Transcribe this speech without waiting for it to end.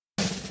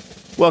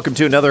Welcome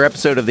to another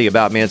episode of the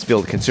About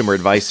Mansfield Consumer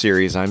Advice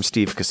Series. I'm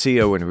Steve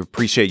Casillo, and we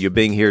appreciate you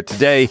being here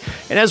today.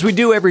 And as we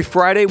do every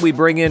Friday, we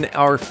bring in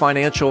our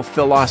financial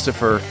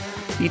philosopher.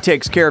 He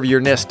takes care of your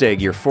nest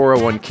egg, your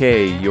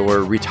 401k,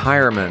 your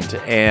retirement,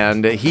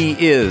 and he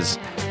is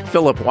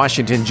Philip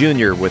Washington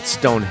Jr. with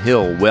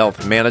Stonehill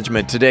Wealth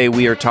Management. Today,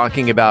 we are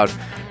talking about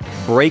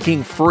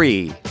breaking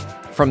free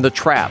from the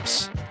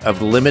traps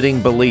of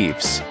limiting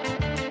beliefs.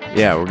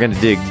 Yeah, we're going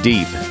to dig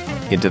deep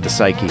into the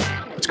psyche.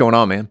 What's going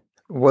on, man?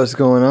 What's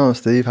going on,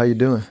 Steve? How you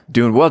doing?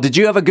 Doing well. Did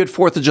you have a good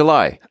 4th of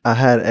July? I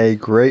had a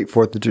great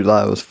 4th of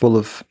July. It was full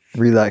of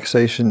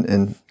relaxation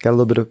and got a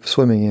little bit of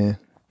swimming in.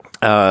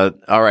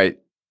 All right.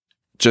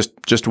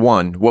 Just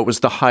one. What was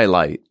the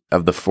highlight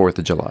of the 4th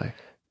of July?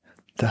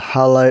 The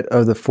highlight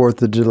of the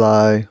 4th of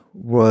July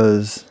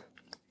was,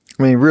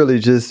 really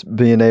just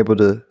being able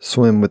to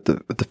swim with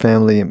the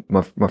family. And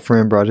my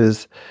friend brought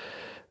his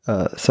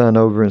son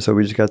over, and so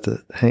we just got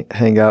to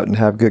hang out and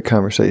have good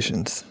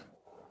conversations.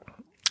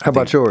 How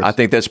about yours? I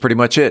think that's pretty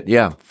much it.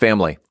 Yeah,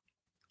 family.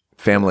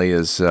 Family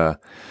is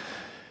our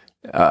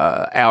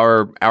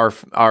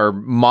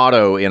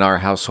motto in our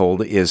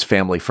household is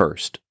family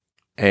first.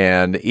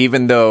 And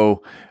even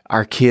though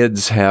our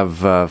kids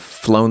have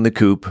flown the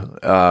coop,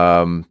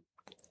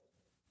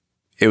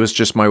 it was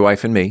just my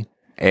wife and me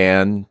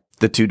and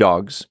the 2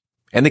 dogs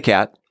and the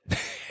cat.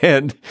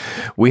 And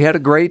we had a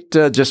great,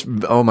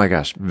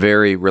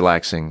 very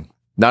relaxing.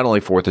 Not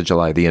only 4th of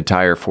July, the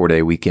entire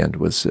 4-day weekend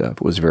was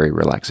very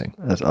relaxing.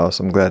 That's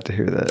awesome. Glad to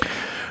hear that.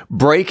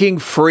 Breaking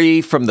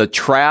free from the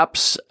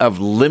traps of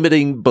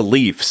limiting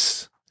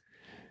beliefs.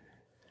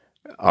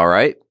 All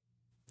right.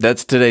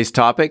 That's today's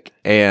topic,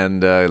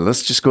 and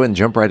let's just go ahead and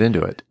jump right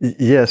into it.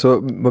 Yeah, so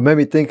what made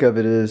me think of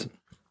it is,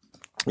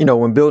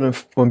 when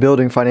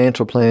building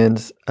financial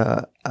plans,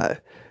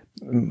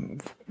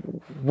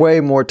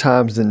 way more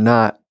times than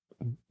not,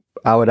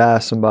 I would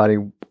ask somebody,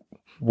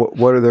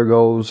 what are their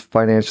goals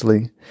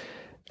financially?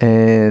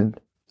 And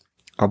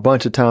a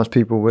bunch of times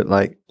people would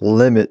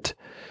limit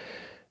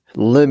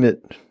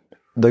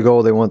the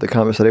goal they want to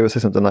accomplish. So they would say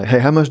something like, hey,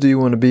 how much do you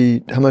want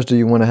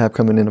to have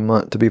coming in a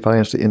month to be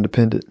financially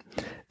independent?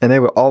 And they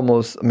would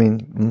almost,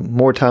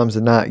 more times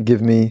than not,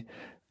 give me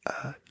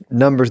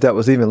numbers that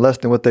was even less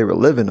than what they were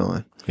living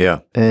on. Yeah.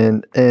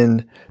 And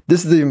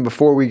this is even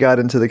before we got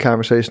into the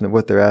conversation of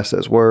what their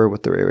assets were,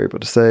 what they were able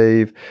to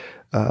save,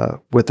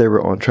 what they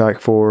were on track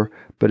for.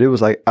 But it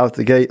was out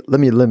the gate, let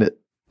me limit.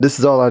 This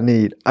is all I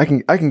need. I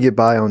can get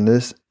by on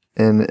this.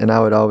 And I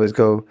would always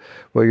go,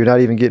 well, you're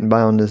not even getting by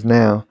on this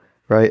now,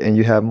 right? And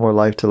you have more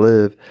life to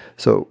live.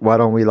 So why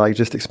don't we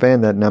just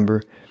expand that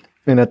number?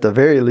 And at the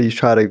very least,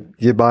 try to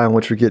get by on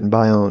what you're getting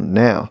by on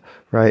now,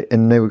 right?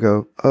 And they would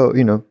go, oh,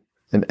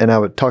 and I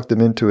would talk them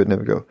into it, and they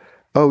would go,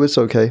 oh, it's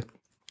okay.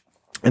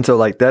 And so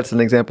that's an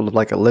example of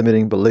a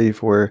limiting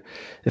belief where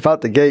if out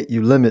the gate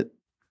you limit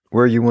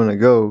where you want to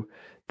go,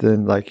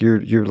 then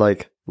you're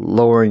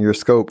lowering your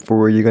scope for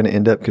where you're going to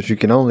end up because you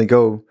can only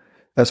go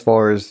as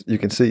far as you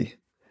can see.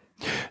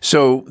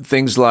 So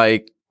things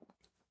like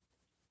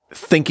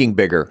thinking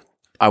bigger.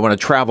 I want to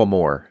travel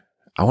more.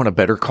 I want a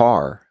better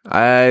car.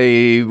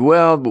 I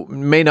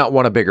may not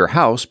want a bigger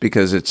house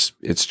because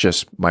it's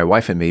just my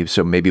wife and me.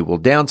 So maybe we'll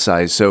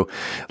downsize. So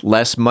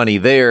less money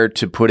there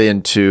to put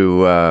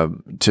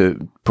into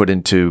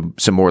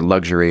some more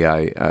luxury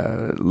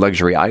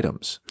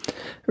items.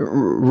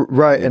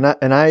 Right,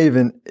 and I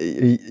even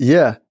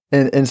yeah.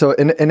 And so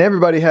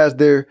everybody has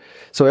their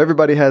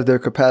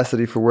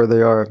capacity for where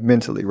they are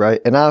mentally,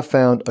 right? And I've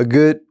found a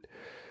good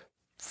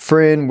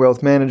friend,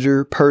 wealth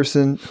manager,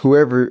 person,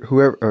 whoever,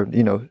 or,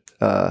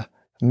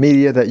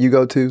 media that you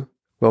go to,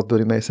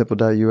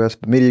 wealthbuildingmadesimple.us,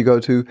 but media you go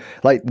to,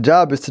 the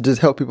job is to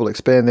just help people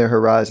expand their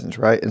horizons,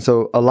 right? And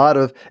so a lot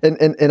of,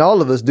 and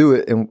all of us do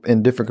it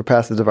in different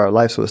capacities of our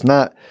life. So it's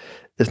not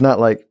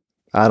like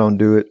I don't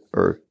do it,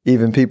 or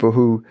even people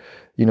who,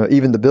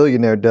 even the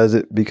billionaire does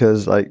it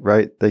because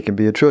they can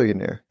be a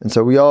trillionaire. And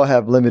so we all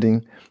have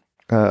limiting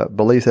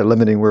beliefs that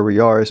limiting where we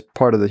are is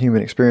part of the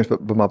human experience.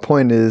 But my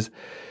point is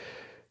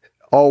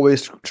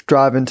always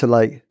striving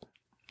to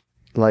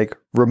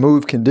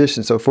remove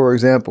conditions. So for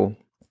example,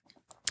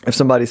 if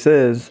somebody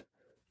says,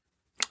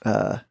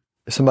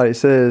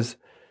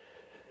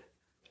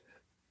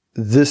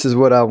 this is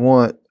what I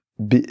want,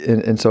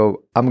 and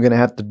so I'm going to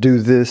have to do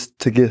this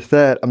to get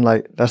that. I'm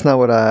like, that's not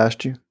what I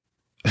asked you.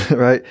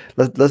 Right?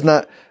 Let's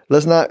not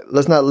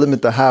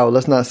limit the how.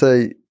 Let's not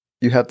say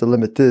you have to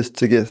limit this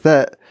to get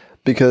that,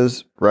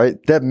 because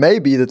that may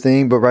be the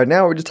thing, but right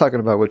now we're just talking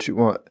about what you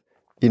want.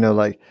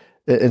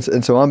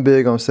 And so I'm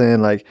big on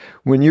saying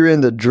when you're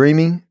in the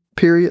dreaming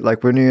period,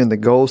 when you're in the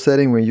goal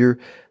setting, when you're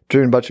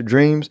dreaming about your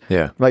dreams,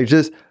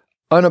 just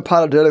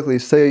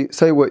unapologetically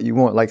say what you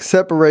want.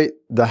 Separate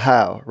the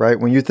how, right?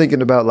 When you're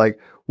thinking about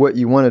what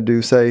you want to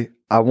do, say,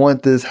 I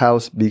want this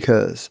house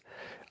because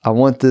I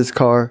want this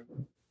car.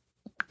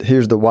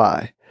 Here's the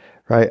why,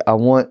 right? I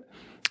want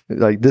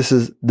this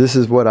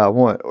is what I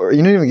want, or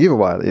you don't even give a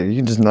why. You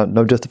can just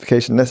no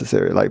justification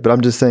necessary. But I'm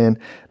just saying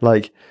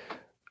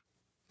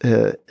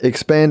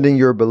expanding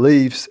your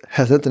beliefs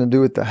has nothing to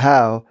do with the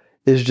how.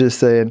 It's just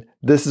saying,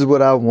 this is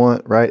what I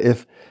want, right?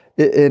 If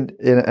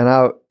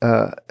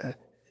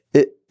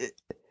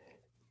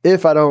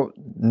I don't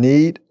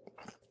need,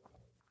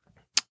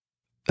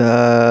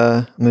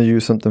 I'm gonna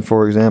use something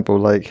for example.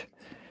 Like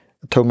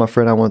I told my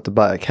friend I wanted to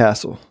buy a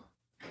castle.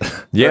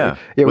 Yeah,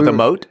 with a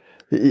moat.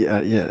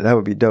 Yeah, that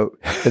would be dope.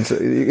 And so,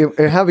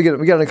 and how we got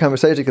in a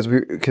conversation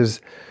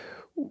because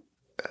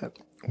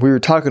we were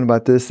talking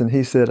about this, and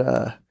he said,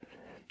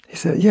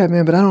 yeah,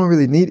 man, but I don't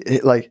really need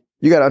it. Like,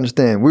 you got to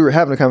understand, we were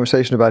having a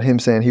conversation about him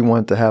saying he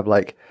wanted to have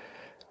like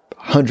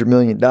 $100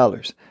 million,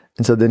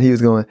 and so then he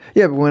was going,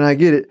 yeah, but when I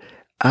get it,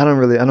 I don't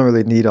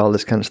really need all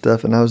this kind of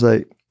stuff. And I was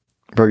like,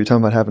 bro, you're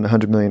talking about having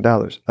 $100 million.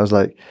 I was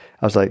like,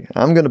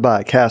 I'm going to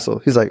buy a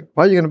castle. He's like,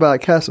 why are you going to buy a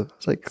castle? I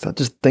was like, 'cause I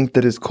just think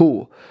that it's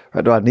cool.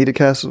 Right? Do I need a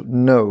castle?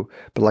 No.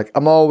 But like,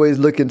 I'm always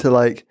looking to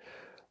like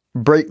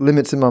break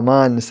limits in my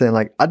mind and saying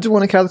like, I just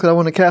want a castle because I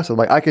want a castle.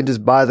 Like I can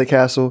just buy the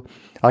castle.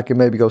 I can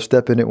maybe go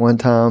step in it one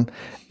time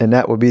and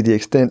that would be the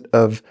extent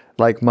of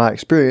like my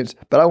experience.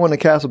 But I want a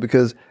castle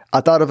because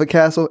I thought of a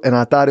castle and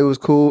I thought it was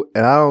cool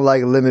and I don't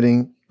like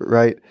limiting,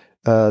 right?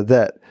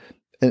 That.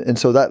 And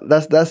so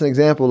that's an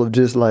example of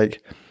just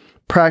like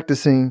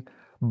practicing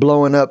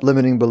blowing up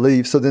limiting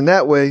beliefs. So then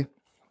that way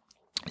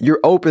you're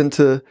open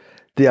to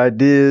the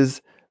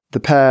ideas, the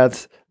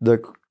paths,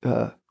 the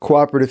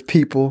cooperative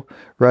people,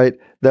 right,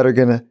 that are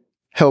going to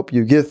help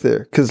you get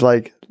there. Because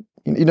like,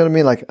 you know what I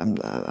mean? Like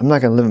I'm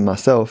not going to limit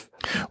myself.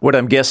 What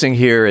I'm guessing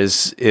here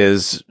is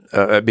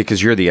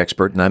because you're the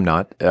expert and I'm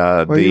not.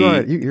 Well,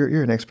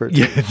 you're an expert.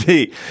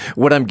 Yeah,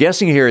 what I'm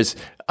guessing here is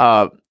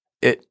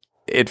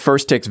it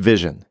first takes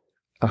vision.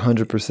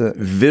 100%.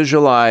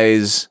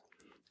 Visualize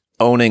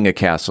owning a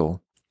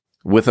castle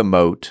with a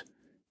moat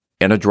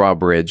and a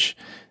drawbridge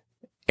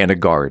and a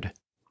guard.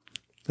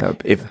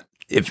 If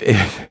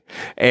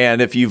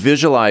you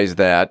visualize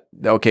that,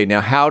 okay, now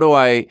how do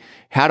I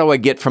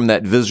get from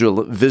that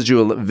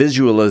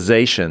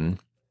visualization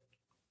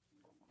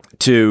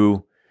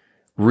to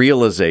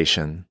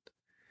realization?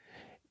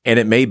 And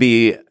it may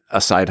be a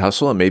side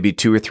hustle, and maybe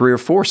 2 or 3 or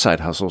 4 side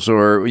hustles.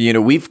 Or,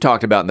 we've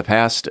talked about in the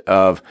past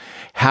of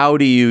how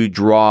do you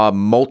draw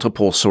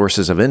multiple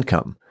sources of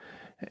income?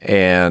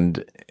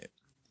 And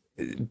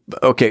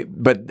okay,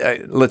 but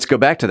let's go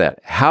back to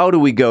that. How do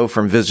we go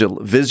from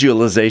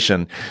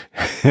visualization,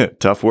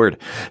 tough word,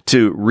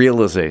 to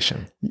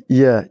realization?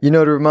 Yeah. You know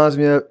what it reminds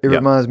me of? It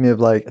reminds me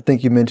of like, I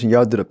think you mentioned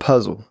y'all did a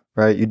puzzle.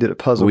 Right, you did a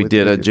puzzle. We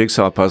did a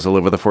jigsaw puzzle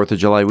over the 4th of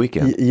July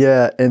weekend.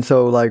 Yeah, and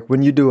so like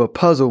when you do a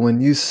puzzle,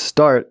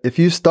 if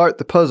you start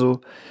the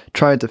puzzle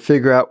trying to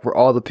figure out where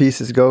all the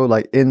pieces go,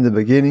 like in the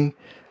beginning,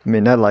 I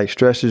mean that like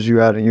stresses you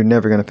out, and you're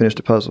never going to finish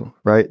the puzzle.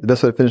 Right, the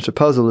best way to finish the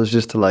puzzle is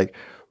just to like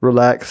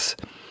relax,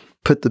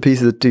 put the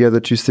pieces together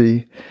that you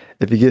see.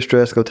 If you get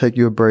stressed, go take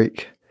you a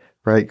break.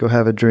 Right, go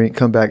have a drink,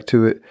 come back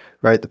to it.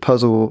 Right, the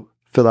puzzle will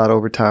fill out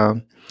over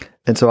time.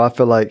 And so I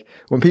feel like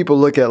when people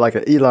look at like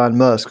an Elon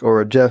Musk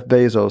or a Jeff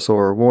Bezos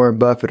or a Warren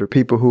Buffett or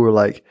people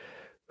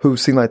who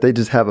seem like they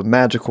just have a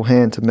magical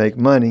hand to make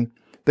money,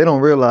 they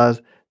don't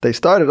realize they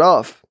started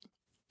off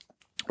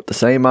with the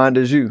same mind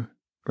as you,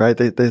 right?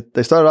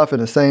 They started off in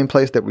the same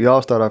place that we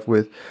all start off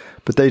with,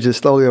 but they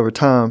just slowly over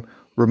time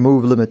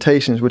remove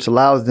limitations, which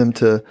allows them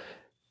to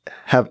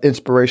have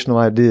inspirational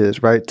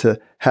ideas, right? To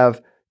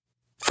have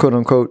quote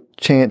unquote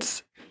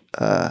chance,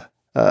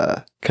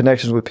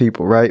 connections with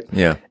people, right?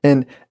 Yeah.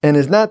 And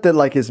it's not that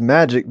like it's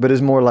magic, but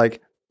it's more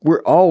like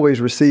we're always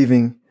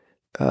receiving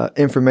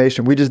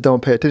information. We just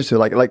don't pay attention to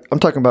it. Like I'm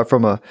talking about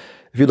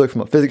if you look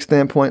from a physics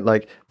standpoint,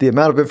 like the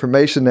amount of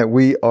information that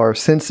we are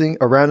sensing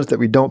around us that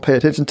we don't pay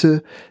attention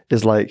to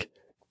is like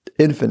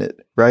infinite,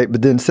 right?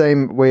 But then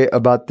same way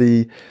about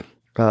the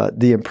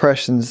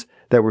impressions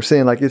that we're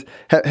seeing. Like if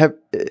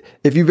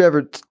you've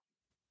ever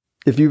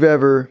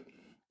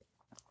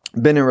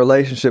been in a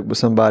relationship with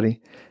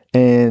somebody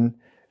and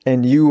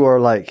you are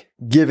like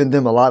giving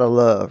them a lot of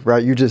love,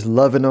 right? You're just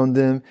loving on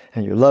them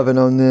and you're loving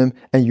on them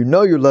and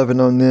you're loving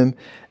on them.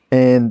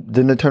 And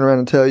then they turn around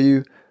and tell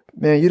you,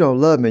 man, you don't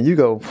love me. You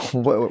go,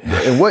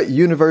 in what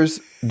universe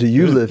do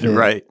you live in?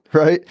 Right.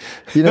 Right?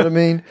 You know what I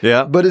mean?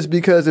 Yeah. But it's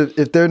because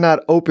if they're not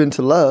open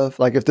to love,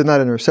 like if they're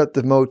not in a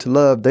receptive mode to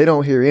love, they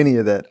don't hear any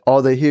of that.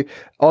 All they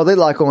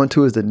lock on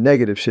to is the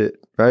negative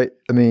shit, right?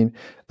 I mean,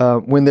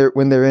 when they're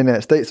in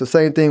that state. So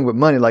same thing with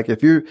money. Like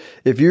if you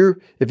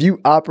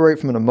operate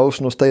from an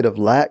emotional state of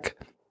lack,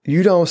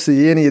 you don't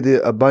see any of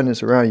the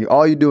abundance around you.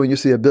 All you do when you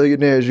see a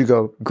billionaire is you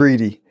go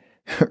greedy,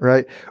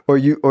 right?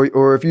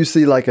 Or if you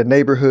see like a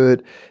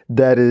neighborhood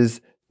that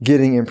is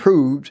getting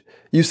improved,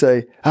 you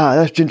say,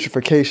 that's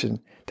gentrification.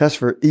 That's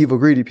for evil,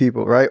 greedy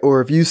people, right?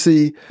 Or if you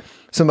see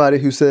somebody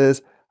who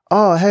says,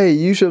 oh, hey,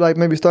 you should like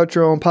maybe start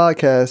your own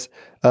podcast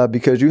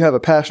because you have a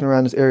passion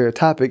around this area or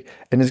topic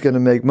and it's going to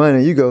make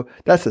money. You go,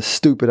 that's a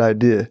stupid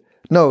idea.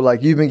 No,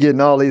 like you've been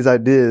getting all these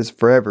ideas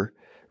forever,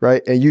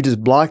 right? And you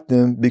just block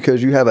them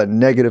because you have a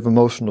negative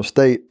emotional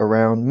state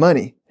around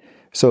money.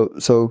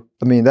 So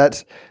I mean,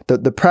 that's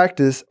the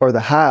practice or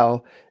the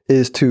how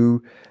is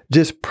to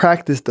just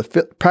practice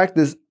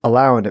practice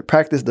allowing it,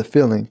 practice the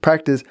feeling,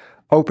 practice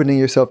opening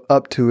yourself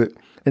up to it.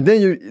 And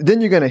then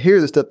you're going to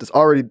hear the stuff that's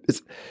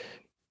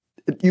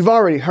you've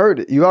already heard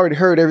it. You already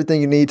heard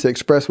everything you need to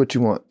express what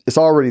you want. It's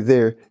already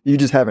there. You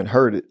just haven't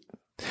heard it.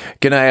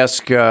 Can I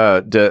ask,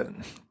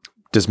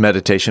 does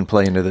meditation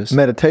play into this?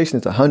 Meditation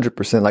is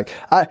 100%. Like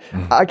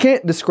I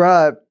can't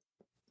describe.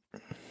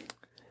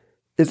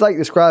 It's like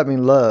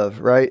describing love,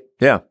 right?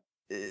 Yeah.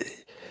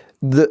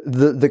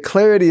 The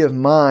clarity of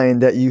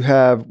mind that you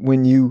have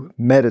when you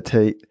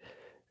meditate,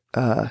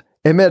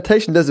 and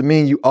meditation doesn't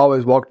mean you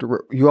always walk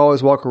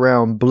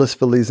around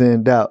blissfully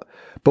zenned out.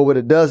 But what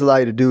it does allow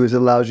you to do is it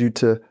allows you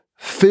to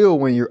feel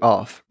when you're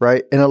off,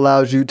 right? And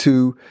allows you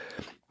to,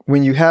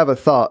 when you have a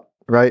thought,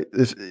 right?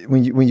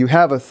 When you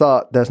have a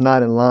thought that's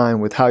not in line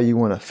with how you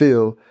want to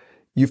feel,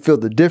 you feel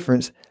the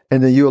difference,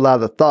 and then you allow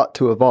the thought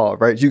to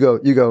evolve, right? You go,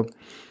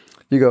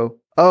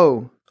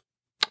 oh,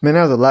 man,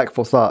 that was a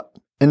lackful thought.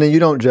 And then you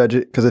don't judge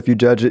it, because if you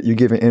judge it, you're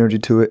giving energy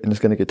to it, and it's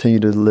going to continue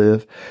to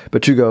live.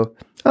 But you go,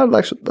 oh,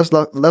 that's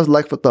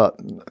lackful thought.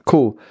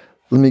 Cool.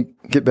 Let me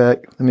get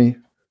back. Let me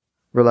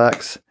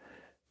relax.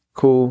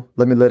 Cool.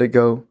 Let me let it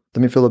go.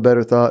 Let me feel a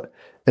better thought.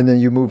 And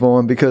then you move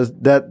on, because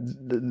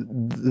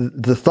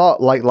the thought,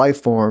 like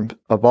life form,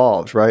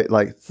 evolves, right?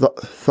 Like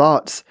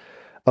thoughts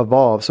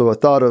evolve. So a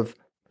thought of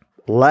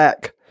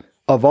lack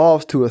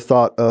evolves to a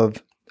thought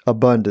of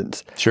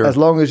abundance. Sure. As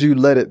long as you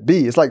let it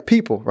be. It's like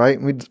people,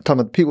 right? We talking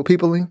about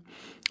peopling,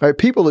 right?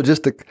 People are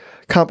just a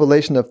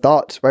compilation of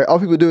thoughts, right? All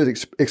people do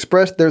is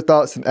express their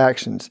thoughts and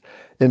actions.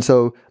 And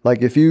so,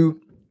 like, if you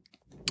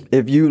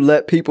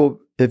let people,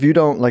 if you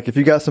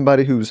got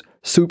somebody who's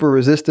super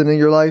resistant in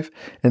your life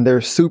and they're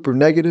super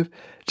negative,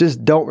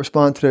 just don't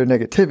respond to their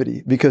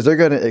negativity, because they're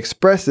going to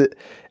express it,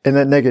 and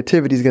that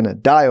negativity is going to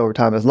die over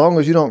time as long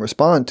as you don't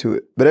respond to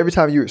it. But every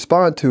time you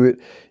respond to it,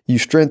 you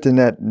strengthen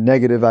that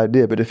negative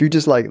idea. But if you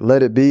just like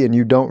let it be and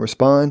you don't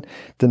respond,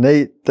 then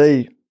they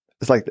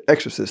it's like The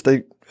Exorcist. They,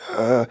 you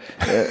know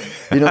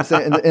what I'm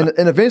saying? And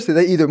eventually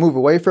they either move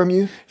away from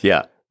you.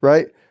 Yeah.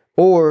 Right.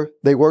 Or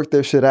they work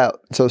their shit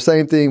out. So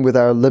same thing with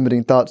our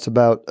limiting thoughts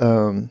about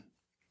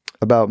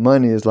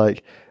money, is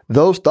like,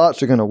 those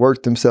thoughts are going to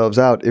work themselves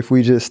out if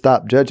we just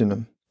stop judging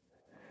them.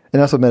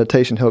 And that's what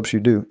meditation helps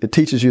you do. It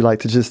teaches you, like,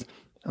 to just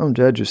don't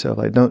judge yourself.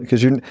 Like, don't,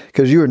 because you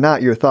are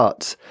not your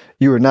thoughts.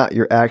 You are not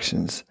your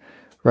actions,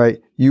 right?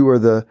 You are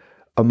the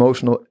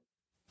emotional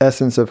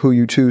essence of who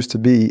you choose to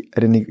be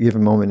at any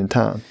given moment in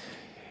time.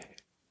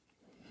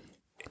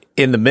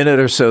 In the minute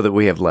or so that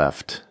we have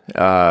left,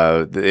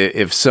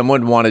 if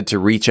someone wanted to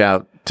reach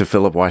out to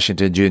Philip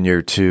Washington Jr.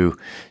 to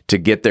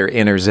get their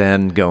inner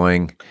Zen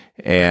going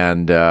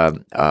and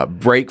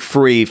break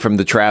free from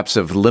the traps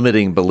of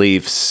limiting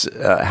beliefs,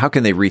 how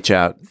can they reach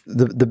out?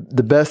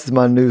 The best is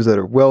my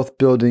newsletter,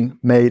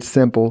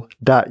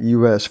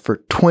 wealthbuildingmadesimple.us. For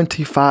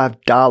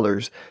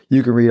 $25,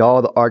 you can read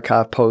all the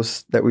archive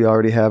posts that we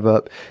already have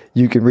up.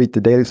 You can read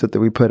the daily stuff that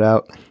we put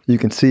out. You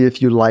can see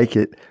if you like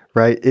it,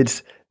 right?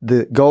 It's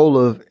the goal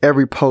of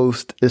every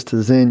post is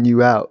to zen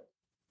you out.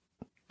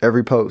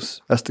 Every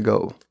post. That's the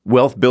goal.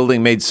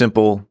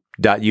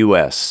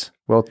 Wealthbuildingmadesimple.us.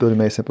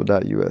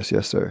 Wealthbuildingmadesimple.us.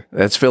 Yes, sir.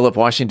 That's Philip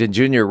Washington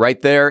Jr.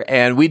 right there.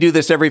 And we do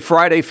this every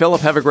Friday. Philip,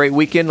 have a great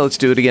weekend. Let's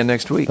do it again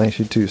next week. Thanks,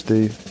 you too,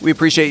 Steve. We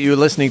appreciate you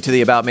listening to the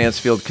About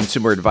Mansfield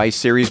Consumer Advice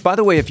Series. By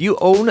the way, if you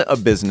own a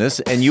business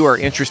and you are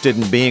interested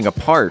in being a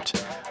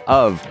part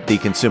of the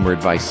Consumer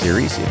Advice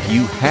Series, if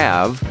you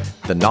have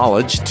the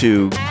knowledge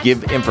to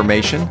give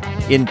information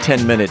in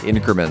 10-minute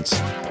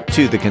increments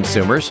to the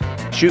consumers,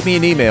 shoot me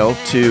an email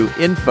to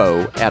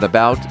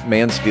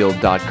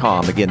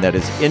info@aboutmansfield.com. Again, that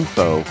is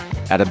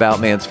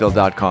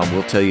info@aboutmansfield.com.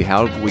 We'll tell you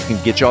how we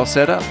can get you all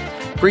set up.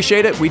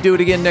 Appreciate it. We do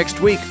it again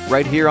next week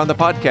right here on the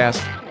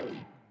podcast.